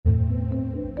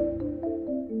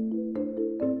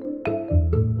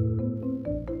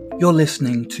You're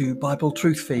listening to Bible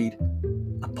Truth Feed,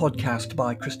 a podcast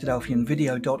by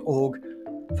Christadelphianvideo.org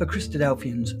for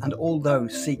Christadelphians and all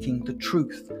those seeking the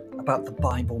truth about the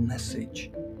Bible message.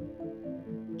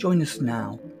 Join us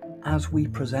now as we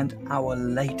present our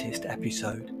latest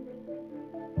episode.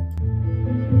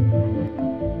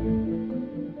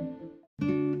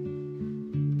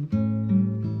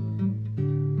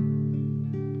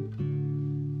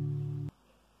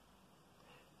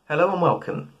 Hello and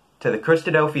welcome to the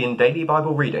Christadelphian Daily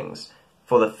Bible Readings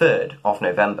for the 3rd of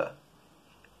November.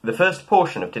 The first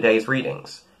portion of today's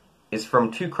readings is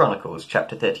from 2 Chronicles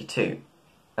chapter 32,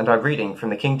 and I'm reading from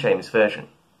the King James Version.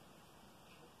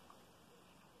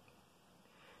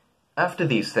 After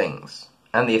these things,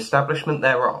 and the establishment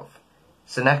thereof,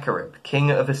 Sennacherib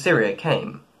king of Assyria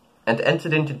came, and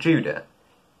entered into Judah,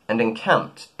 and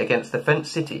encamped against the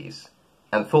fenced cities,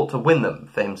 and thought to win them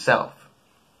for himself.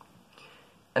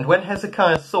 And when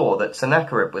Hezekiah saw that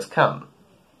Sennacherib was come,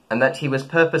 and that he was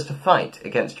purposed to fight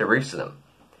against Jerusalem,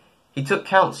 he took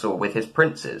counsel with his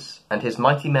princes and his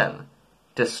mighty men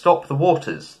to stop the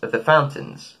waters of the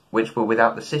fountains which were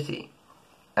without the city,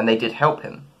 and they did help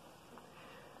him.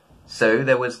 So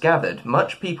there was gathered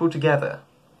much people together,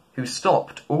 who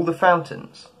stopped all the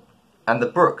fountains, and the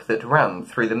brook that ran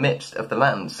through the midst of the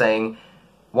land, saying,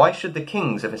 Why should the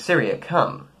kings of Assyria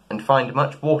come and find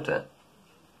much water?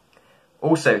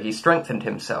 Also he strengthened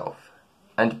himself,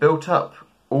 and built up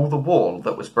all the wall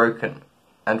that was broken,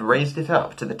 and raised it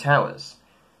up to the towers,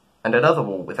 and another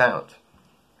wall without,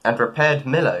 and repaired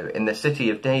Millo in the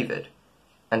city of David,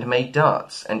 and made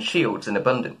darts and shields in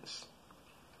abundance.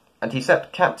 And he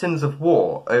set captains of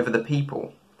war over the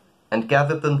people, and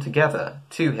gathered them together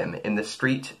to him in the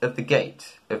street of the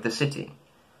gate of the city,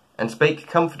 and spake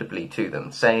comfortably to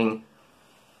them, saying,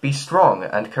 Be strong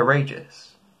and courageous.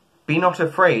 Be not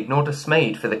afraid nor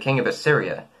dismayed for the king of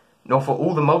Assyria, nor for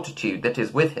all the multitude that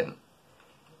is with him.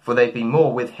 For they be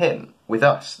more with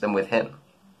us, than with him.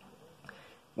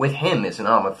 With him is an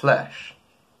arm of flesh,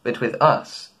 but with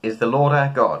us is the Lord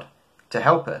our God, to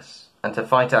help us and to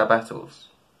fight our battles.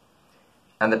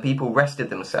 And the people rested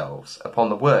themselves upon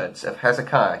the words of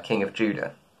Hezekiah king of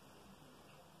Judah.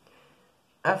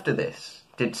 After this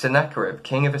did Sennacherib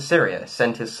king of Assyria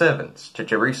send his servants to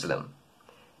Jerusalem,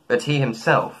 but he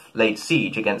himself laid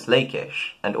siege against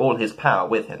Lachish, and all his power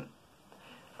with him,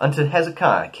 unto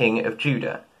Hezekiah king of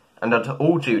Judah, and unto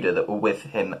all Judah that were with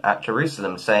him at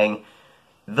Jerusalem, saying,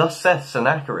 Thus saith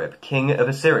Sennacherib king of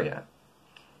Assyria,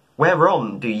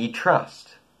 Whereon do ye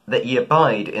trust, that ye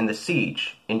abide in the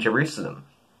siege in Jerusalem?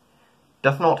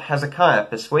 Doth not Hezekiah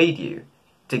persuade you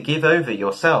to give over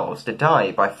yourselves to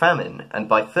die by famine and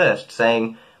by thirst,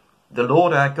 saying, The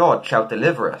Lord our God shall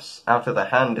deliver us out of the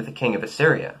hand of the king of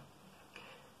Assyria?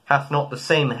 Hath not the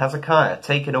same Hezekiah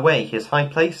taken away his high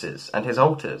places and his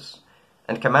altars,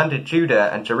 and commanded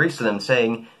Judah and Jerusalem,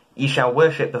 saying, Ye shall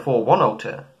worship before one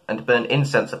altar, and burn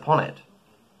incense upon it?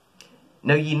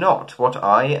 Know ye not what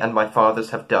I and my fathers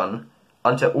have done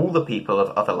unto all the people of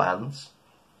other lands?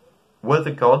 Were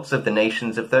the gods of the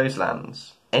nations of those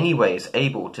lands anyways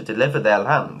able to deliver their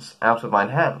lands out of mine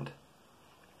hand?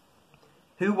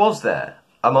 Who was there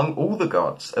among all the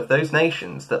gods of those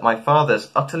nations that my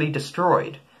fathers utterly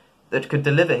destroyed, that could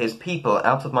deliver his people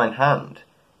out of mine hand,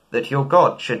 that your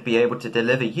God should be able to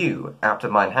deliver you out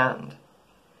of mine hand?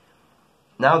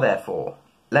 Now therefore,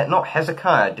 let not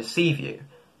Hezekiah deceive you,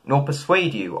 nor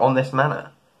persuade you on this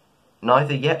manner,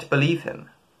 neither yet believe him.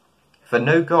 For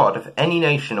no God of any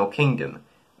nation or kingdom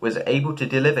was able to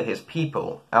deliver his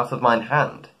people out of mine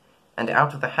hand, and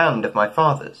out of the hand of my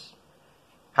fathers.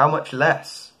 How much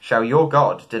less shall your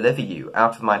God deliver you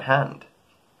out of mine hand?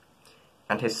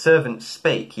 And his servants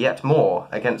spake yet more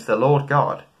against the Lord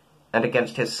God, and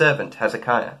against his servant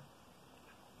Hezekiah.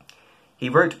 He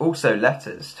wrote also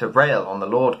letters to rail on the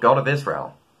Lord God of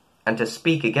Israel, and to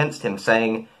speak against him,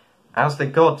 saying, As the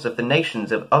gods of the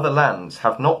nations of other lands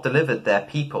have not delivered their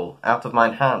people out of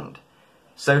mine hand,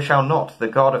 so shall not the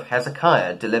God of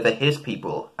Hezekiah deliver his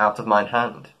people out of mine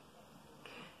hand.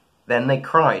 Then they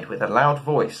cried with a loud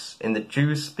voice in the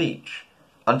Jews' speech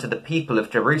unto the people of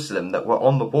Jerusalem that were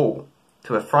on the wall,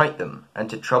 to affright them and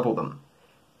to trouble them,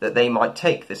 that they might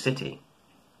take the city.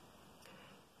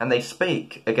 And they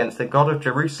spake against the God of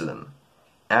Jerusalem,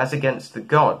 as against the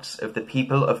gods of the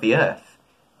people of the earth,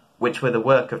 which were the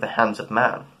work of the hands of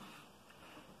man.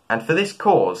 And for this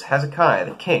cause Hezekiah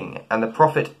the king and the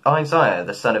prophet Isaiah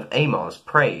the son of Amoz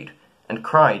prayed and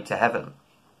cried to heaven.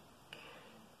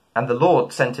 And the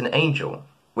Lord sent an angel,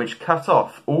 which cut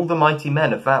off all the mighty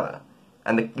men of valour,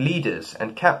 and the leaders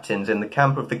and captains in the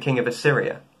camp of the king of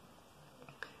Assyria.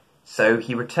 So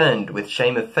he returned with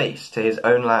shame of face to his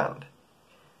own land.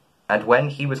 And when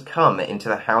he was come into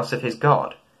the house of his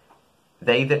God,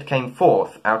 they that came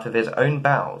forth out of his own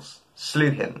bowels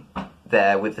slew him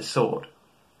there with the sword.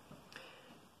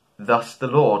 Thus the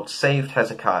Lord saved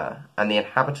Hezekiah and the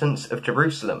inhabitants of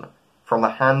Jerusalem from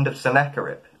the hand of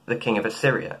Sennacherib the king of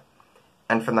Assyria,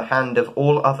 and from the hand of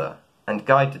all other, and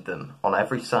guided them on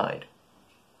every side.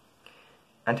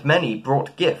 And many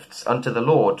brought gifts unto the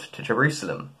Lord to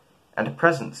Jerusalem, and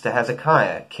presents to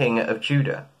Hezekiah king of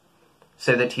Judah,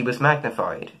 so that he was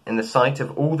magnified in the sight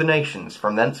of all the nations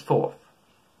from thenceforth.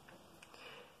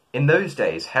 In those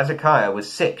days Hezekiah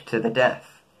was sick to the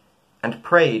death, and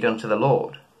prayed unto the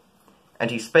Lord.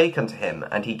 And he spake unto him,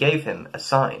 and he gave him a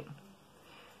sign.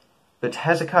 But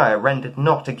Hezekiah rendered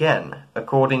not again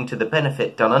according to the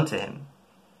benefit done unto him,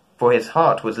 for his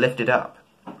heart was lifted up.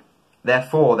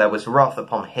 Therefore there was wrath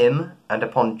upon him, and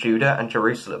upon Judah and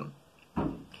Jerusalem.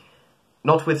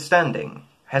 Notwithstanding,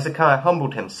 Hezekiah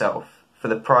humbled himself for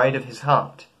the pride of his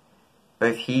heart,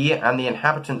 both he and the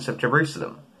inhabitants of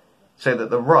Jerusalem, so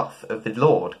that the wrath of the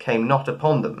Lord came not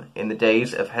upon them in the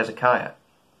days of Hezekiah.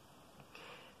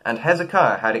 And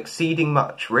Hezekiah had exceeding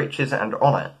much riches and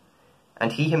honour,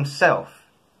 and he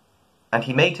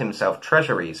made himself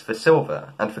treasuries for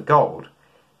silver and for gold,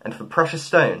 and for precious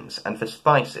stones, and for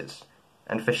spices,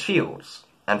 and for shields,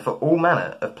 and for all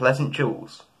manner of pleasant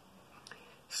jewels.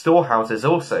 Storehouses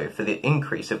also for the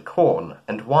increase of corn,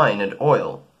 and wine, and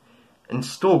oil, and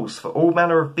stalls for all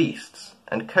manner of beasts,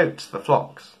 and coats for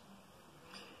flocks.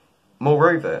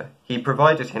 Moreover, he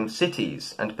provided him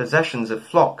cities and possessions of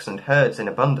flocks and herds in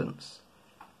abundance,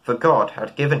 for God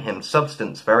had given him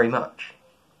substance very much.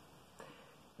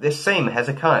 This same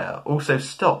Hezekiah also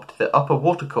stopped the upper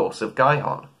watercourse of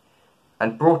Gihon,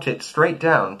 and brought it straight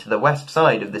down to the west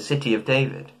side of the city of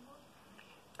David.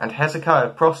 And Hezekiah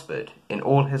prospered in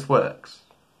all his works.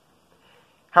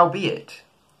 Howbeit,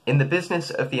 in the business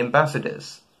of the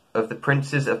ambassadors of the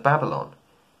princes of Babylon,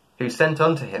 who sent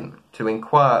unto him to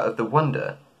inquire of the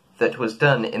wonder that was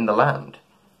done in the land,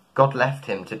 God left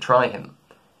him to try him,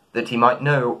 that he might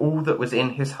know all that was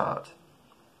in his heart.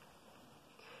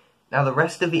 Now the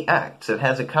rest of the acts of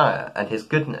Hezekiah and his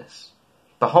goodness,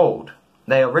 behold,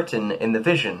 they are written in the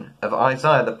vision of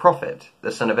Isaiah the prophet,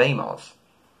 the son of Amoz,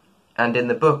 and in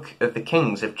the book of the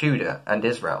kings of Judah and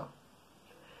Israel.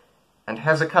 And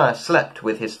Hezekiah slept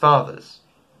with his fathers,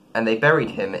 and they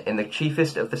buried him in the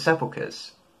chiefest of the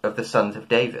sepulchres of the sons of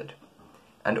David.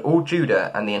 And all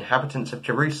Judah and the inhabitants of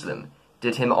Jerusalem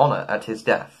did him honour at his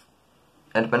death,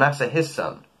 and Manasseh his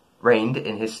son reigned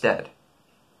in his stead.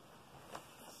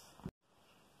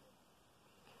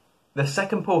 The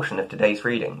second portion of today's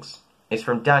readings is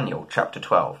from Daniel chapter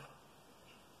 12.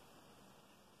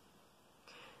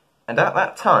 And at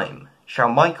that time shall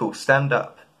Michael stand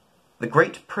up, the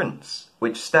great prince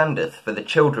which standeth for the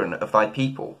children of thy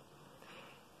people.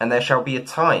 And there shall be a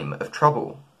time of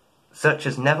trouble, such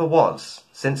as never was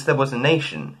since there was a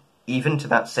nation, even to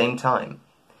that same time.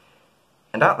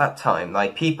 And at that time thy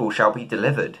people shall be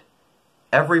delivered,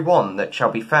 every one that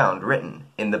shall be found written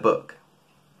in the book.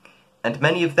 And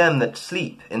many of them that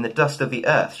sleep in the dust of the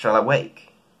earth shall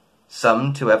awake,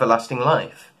 some to everlasting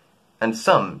life, and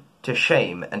some to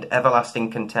shame and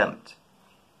everlasting contempt.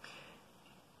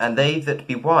 And they that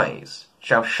be wise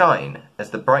shall shine as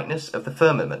the brightness of the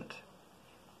firmament,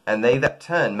 and they that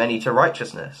turn many to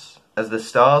righteousness as the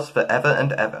stars for ever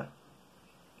and ever.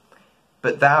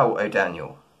 But thou, O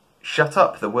Daniel, shut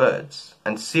up the words,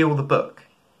 and seal the book,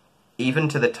 even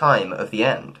to the time of the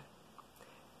end.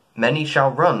 Many shall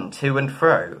run to and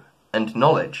fro, and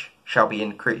knowledge shall be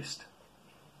increased.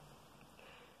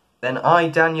 Then I,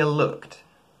 Daniel, looked,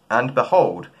 and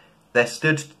behold, there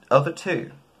stood other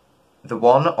two, the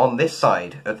one on this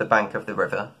side of the bank of the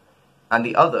river, and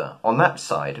the other on that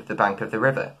side of the bank of the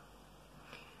river.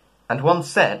 And one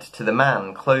said to the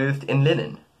man clothed in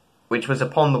linen, which was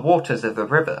upon the waters of the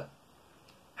river,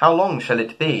 How long shall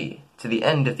it be to the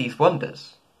end of these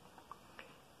wonders?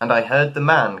 And I heard the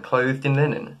man clothed in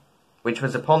linen, which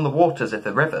was upon the waters of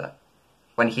the river,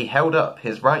 when he held up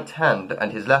his right hand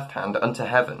and his left hand unto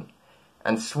heaven,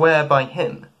 and sware by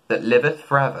him that liveth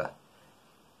for ever,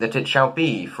 that it shall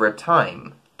be for a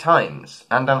time, times,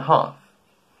 and an half.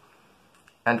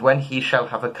 And when he shall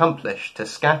have accomplished to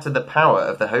scatter the power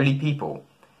of the holy people,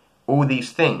 all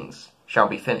these things shall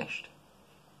be finished.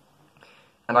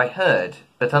 And I heard,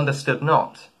 but understood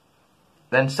not.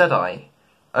 Then said I,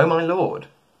 O my Lord,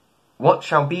 what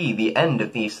shall be the end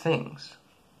of these things?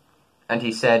 And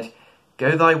he said,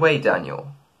 Go thy way,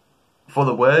 Daniel, for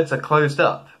the words are closed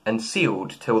up and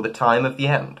sealed till the time of the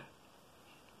end.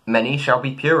 Many shall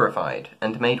be purified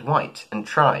and made white and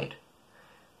tried,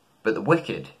 but the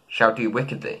wicked shall do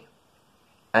wickedly.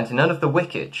 and none of the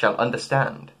wicked shall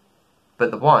understand,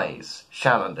 but the wise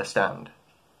shall understand.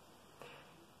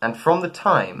 And from the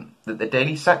time that the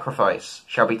daily sacrifice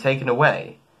shall be taken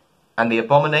away, and the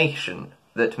abomination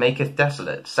that maketh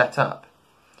desolate set up,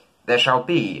 there shall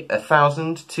be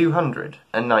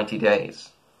 1,290 days.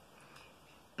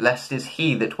 Blessed is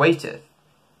he that waiteth,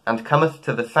 and cometh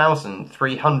to the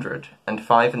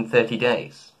 1,335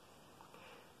 days.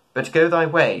 But go thy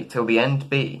way till the end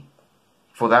be,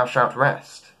 for thou shalt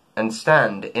rest, and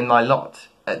stand in thy lot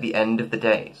at the end of the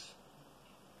days.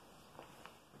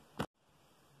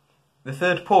 The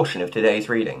third portion of today's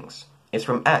readings is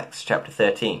from Acts chapter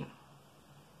 13.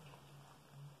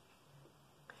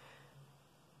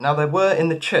 Now there were in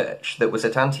the church that was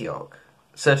at Antioch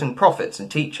certain prophets and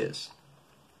teachers,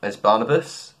 as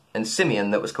Barnabas, and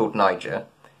Simeon that was called Niger,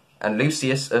 and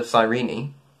Lucius of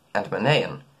Cyrene, and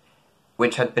Manaen,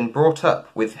 which had been brought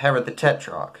up with Herod the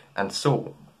Tetrarch, and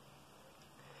Saul.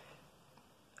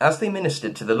 As they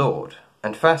ministered to the Lord,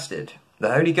 and fasted,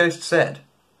 the Holy Ghost said,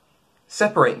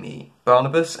 Separate me,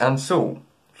 Barnabas and Saul,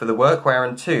 for the work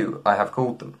whereunto I have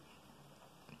called them.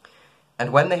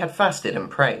 And when they had fasted and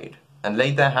prayed, and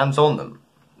laid their hands on them,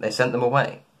 they sent them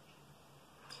away.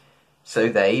 So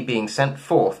they, being sent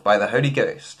forth by the Holy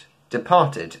Ghost,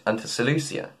 departed unto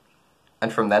Seleucia,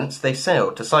 and from thence they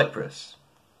sailed to Cyprus.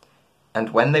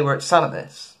 And when they were at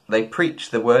Salamis, they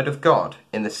preached the word of God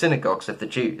in the synagogues of the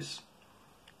Jews.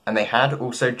 And they had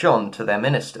also John to their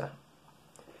minister.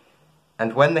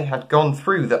 And when they had gone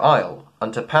through the isle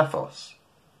unto Paphos,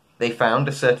 they found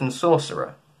a certain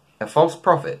sorcerer, a false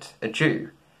prophet, a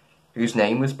Jew, whose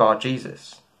name was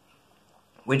Bar-Jesus,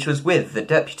 which was with the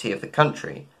deputy of the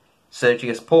country,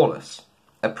 Sergius Paulus,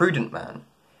 a prudent man,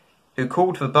 who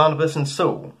called for Barnabas and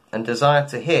Saul, and desired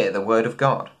to hear the word of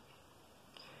God.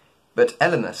 But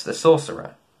Elymas the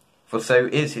sorcerer, for so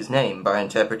is his name by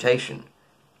interpretation,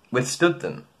 withstood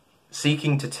them,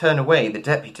 seeking to turn away the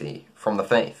deputy from the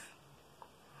faith.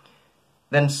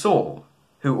 Then Saul,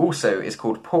 who also is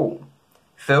called Paul,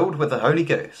 filled with the Holy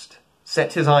Ghost,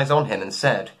 set his eyes on him and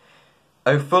said,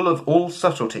 O full of all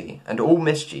subtlety and all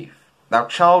mischief, thou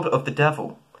child of the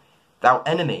devil, thou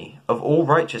enemy of all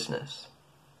righteousness,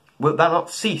 wilt thou not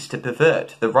cease to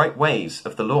pervert the right ways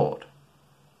of the Lord?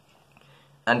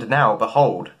 And now,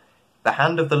 behold, the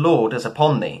hand of the Lord is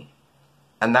upon thee,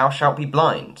 and thou shalt be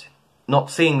blind, not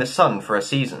seeing the sun for a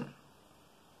season.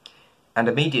 And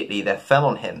immediately there fell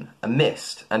on him a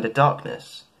mist and a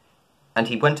darkness, and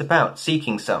he went about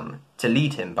seeking some to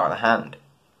lead him by the hand.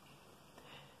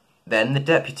 Then the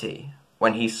deputy,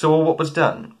 when he saw what was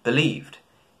done, believed,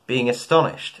 being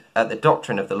astonished at the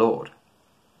doctrine of the Lord.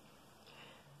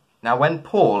 Now when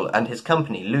Paul and his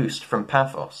company loosed from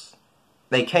Paphos,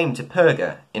 they came to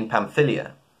Perga in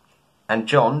Pamphylia, and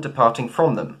John, departing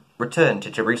from them, returned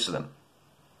to Jerusalem.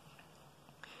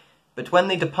 But when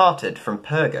they departed from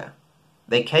Perga,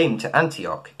 they came to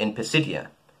Antioch in Pisidia,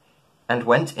 and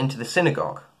went into the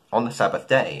synagogue on the Sabbath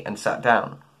day, and sat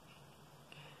down.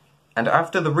 And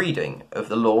after the reading of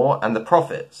the law and the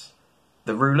prophets,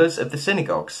 the rulers of the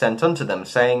synagogue sent unto them,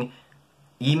 saying,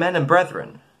 Ye men and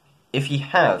brethren, if ye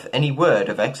have any word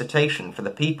of exhortation for the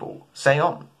people, say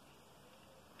on.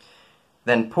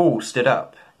 Then Paul stood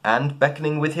up, and,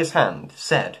 beckoning with his hand,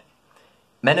 said,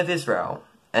 Men of Israel,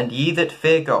 and ye that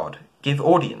fear God, give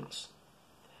audience.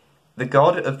 The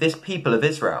God of this people of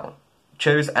Israel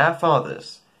chose our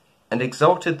fathers, and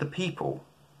exalted the people,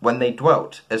 when they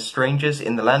dwelt as strangers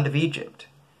in the land of Egypt,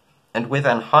 and with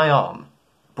an high arm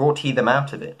brought he them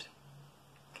out of it.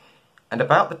 And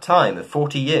about the time of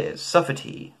 40 years suffered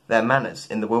he their manners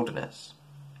in the wilderness.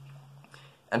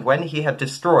 And when he had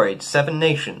destroyed 7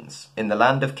 nations in the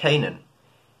land of Canaan,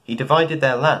 he divided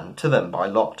their land to them by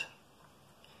lot.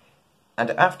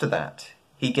 And after that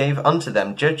he gave unto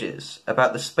them judges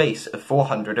about the space of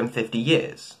 450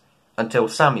 years, until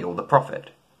Samuel the prophet.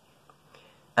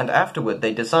 And afterward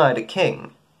they desired a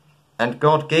king, and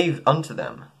God gave unto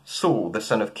them Saul the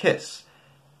son of Kis,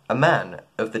 a man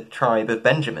of the tribe of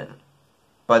Benjamin,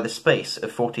 by the space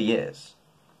of 40 years.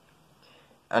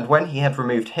 And when he had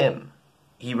removed him,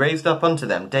 he raised up unto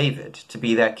them David to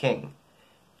be their king,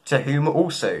 to whom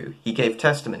also he gave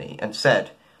testimony, and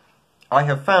said, I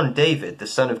have found David the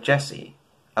son of Jesse,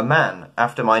 a man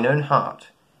after mine own heart,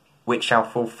 which shall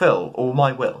fulfill all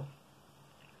my will.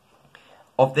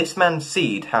 Of this man's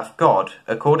seed hath God,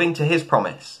 according to his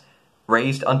promise,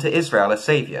 raised unto Israel a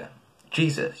Saviour,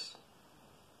 Jesus.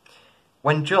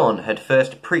 When John had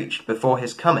first preached before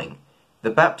his coming the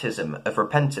baptism of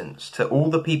repentance to all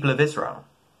the people of Israel,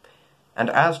 and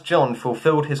as John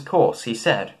fulfilled his course, he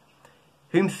said,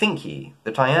 Whom think ye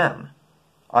that I am?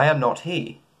 I am not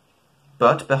he.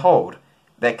 But, behold,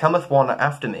 There cometh one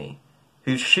after me,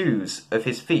 whose shoes of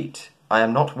his feet I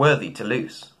am not worthy to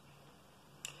loose.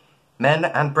 Men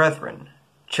and brethren,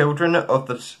 children of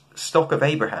the stock of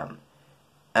Abraham,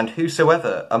 and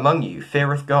whosoever among you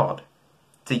feareth God,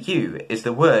 to you is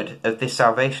the word of this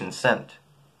salvation sent.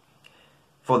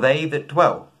 For they that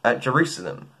dwell at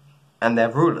Jerusalem, and their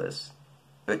rulers,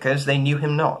 because they knew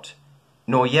him not,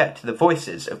 nor yet the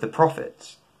voices of the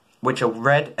prophets, which are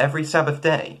read every Sabbath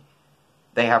day,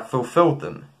 they have fulfilled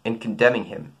them in condemning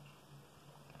him.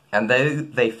 And though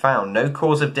they found no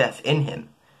cause of death in him,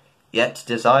 yet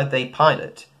desired they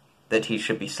Pilate that he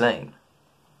should be slain.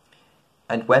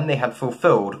 And when they had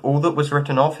fulfilled all that was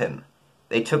written of him,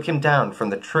 they took him down from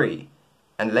the tree,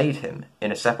 and laid him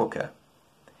in a sepulchre.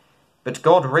 But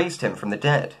God raised him from the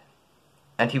dead,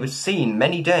 and he was seen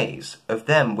many days of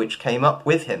them which came up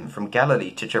with him from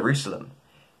Galilee to Jerusalem,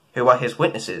 who are his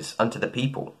witnesses unto the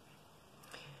people.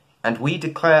 And we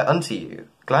declare unto you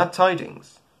glad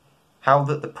tidings, how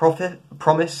that the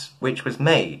promise which was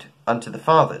made unto the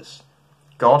fathers,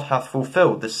 God hath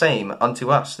fulfilled the same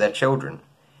unto us their children,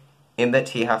 in that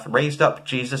he hath raised up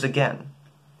Jesus again.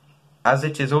 As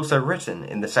it is also written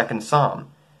in the 2nd Psalm,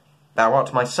 Thou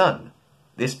art my son,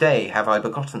 this day have I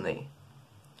begotten thee.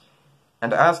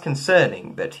 And as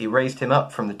concerning that he raised him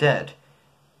up from the dead,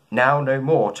 now no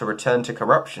more to return to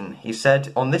corruption, he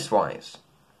said on this wise,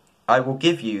 I will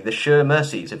give you the sure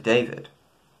mercies of David.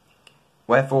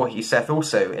 Wherefore he saith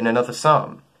also in another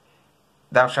psalm,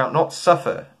 Thou shalt not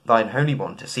suffer thine Holy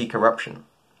One to see corruption.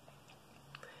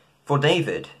 For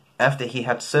David, after he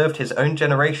had served his own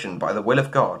generation by the will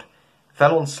of God,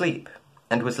 fell on sleep,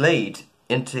 and was laid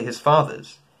into his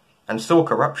fathers, and saw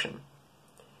corruption.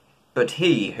 But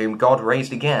he whom God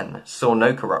raised again saw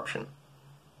no corruption.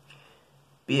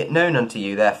 Be it known unto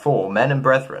you therefore, men and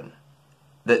brethren,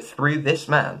 that through this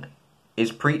man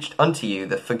is preached unto you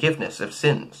the forgiveness of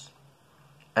sins,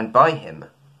 and by him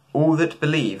all that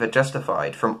believe are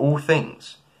justified from all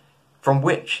things, from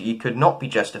which ye could not be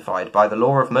justified by the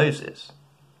law of Moses.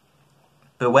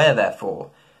 Beware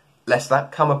therefore, lest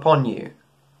that come upon you,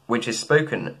 which is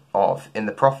spoken of in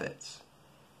the prophets.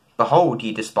 Behold,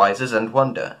 ye despisers, and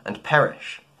wonder, and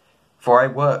perish, for I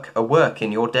work a work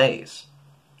in your days,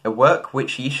 a work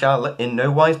which ye shall in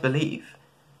no wise believe,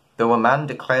 though a man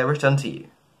declare it unto you.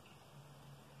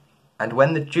 And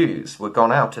when the Jews were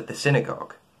gone out of the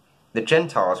synagogue, the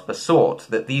Gentiles besought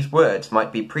that these words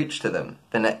might be preached to them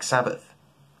the next Sabbath.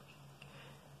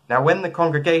 Now when the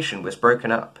congregation was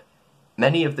broken up,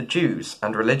 many of the Jews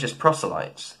and religious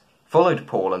proselytes followed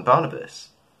Paul and Barnabas,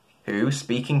 who,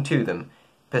 speaking to them,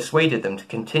 persuaded them to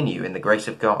continue in the grace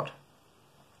of God.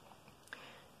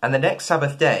 And the next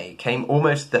Sabbath day came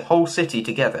almost the whole city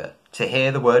together to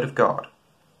hear the word of God.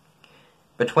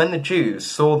 But when the Jews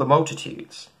saw the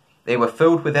multitudes, they were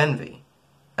filled with envy,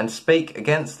 and spake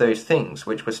against those things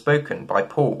which were spoken by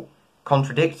Paul,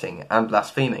 contradicting and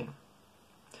blaspheming.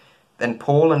 Then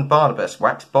Paul and Barnabas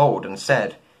waxed bold and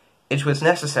said, It was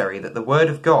necessary that the word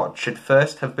of God should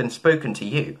first have been spoken to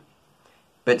you.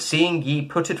 But seeing ye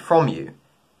put it from you,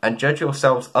 and judge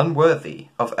yourselves unworthy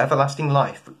of everlasting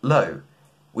life, lo,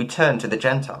 we turn to the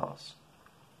Gentiles.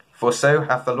 For so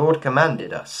hath the Lord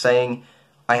commanded us, saying,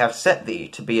 I have set thee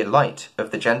to be a light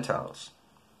of the Gentiles,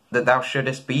 that thou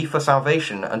shouldest be for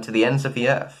salvation unto the ends of the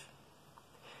earth.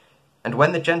 And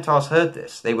when the Gentiles heard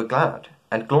this, they were glad,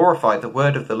 and glorified the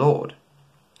word of the Lord.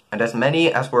 And as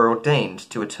many as were ordained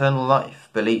to eternal life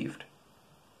believed.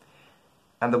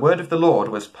 And the word of the Lord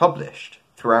was published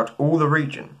throughout all the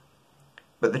region.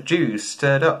 But the Jews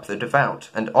stirred up the devout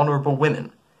and honourable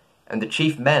women, and the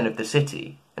chief men of the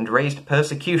city, and raised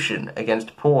persecution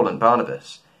against Paul and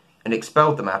Barnabas, and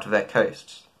expelled them out of their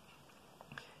coasts.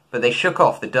 But they shook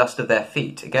off the dust of their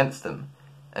feet against them,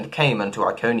 and came unto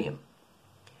Iconium.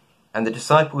 And the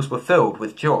disciples were filled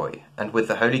with joy and with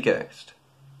the Holy Ghost.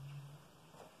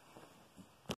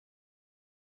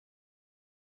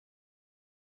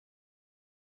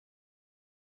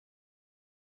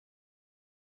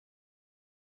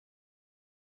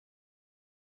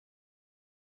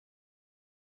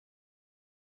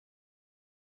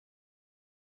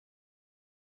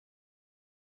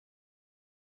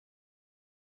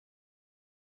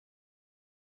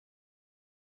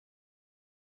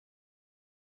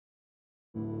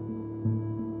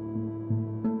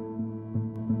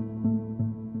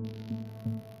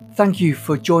 Thank you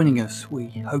for joining us. We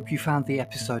hope you found the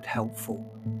episode helpful.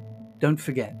 Don't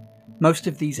forget, most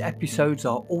of these episodes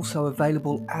are also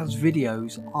available as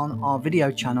videos on our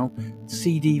video channel,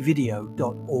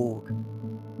 cdvideo.org.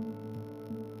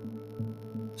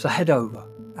 So head over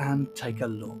and take a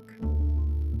look.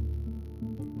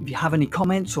 If you have any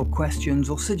comments or questions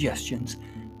or suggestions,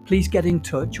 please get in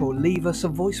touch or leave us a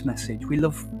voice message. We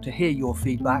love to hear your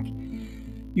feedback.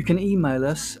 You can email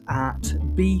us at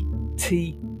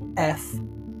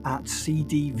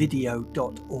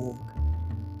btf@cdvideo.org.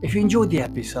 If you enjoyed the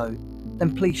episode,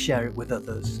 then please share it with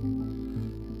others.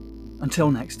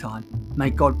 Until next time, may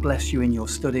God bless you in your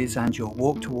studies and your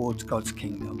walk towards God's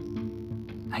kingdom.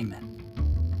 Amen.